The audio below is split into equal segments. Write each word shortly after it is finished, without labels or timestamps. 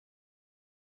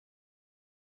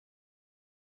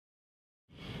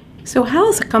So how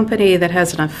is a company that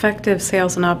has an effective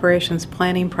sales and operations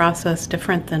planning process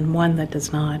different than one that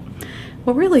does not?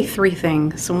 Well, really three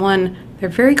things. One, they're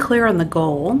very clear on the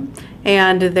goal,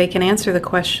 and they can answer the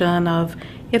question of,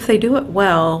 if they do it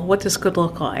well, what does good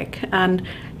look like? And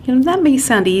that may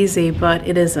sound easy, but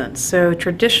it isn't. So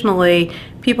traditionally,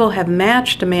 people have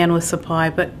matched demand with supply,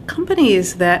 but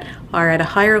companies that are at a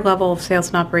higher level of sales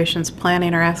and operations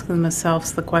planning are asking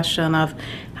themselves the question of,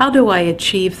 how do I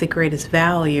achieve the greatest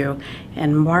value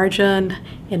in margin,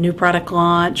 in new product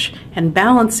launch, and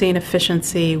balancing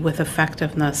efficiency with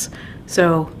effectiveness?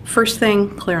 So first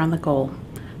thing, clear on the goal.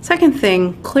 Second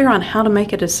thing, clear on how to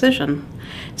make a decision.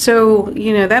 So,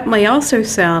 that may also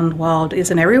sound, well,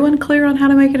 isn't everyone clear on how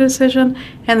to make a decision?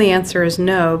 And the answer is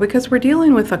no, because we're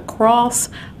dealing with a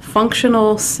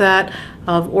cross-functional set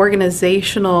of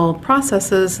organizational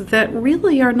processes that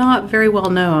really are not very well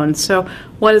known. So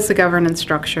what is the governance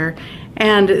structure?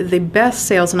 And the best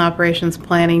sales and operations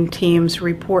planning teams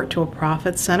report to a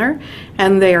profit center,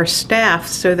 and they are staffed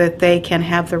so that they can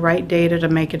have the right data to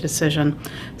make a decision.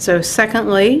 So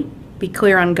secondly, be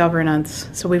clear on governance.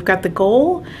 So we've got the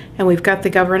goal and we've got the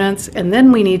governance, and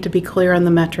then we need to be clear on the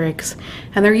metrics.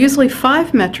 And there are usually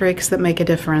 5 metrics that make a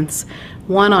difference.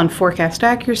 1 on forecast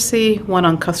accuracy, 1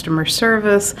 on customer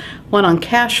service, 1 on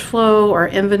cash flow or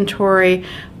inventory,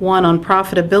 1 on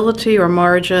profitability or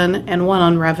margin, and 1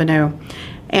 on revenue.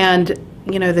 And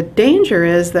the danger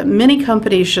is that many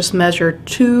companies just measure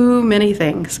too many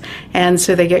things, and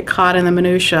so they get caught in the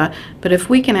minutia. But if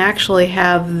we can actually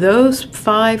have those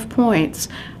 5 points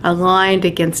aligned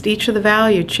against each of the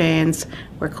value chains,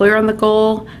 we're clear on the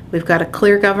goal, we've got a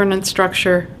clear governance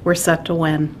structure, we're set to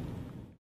win.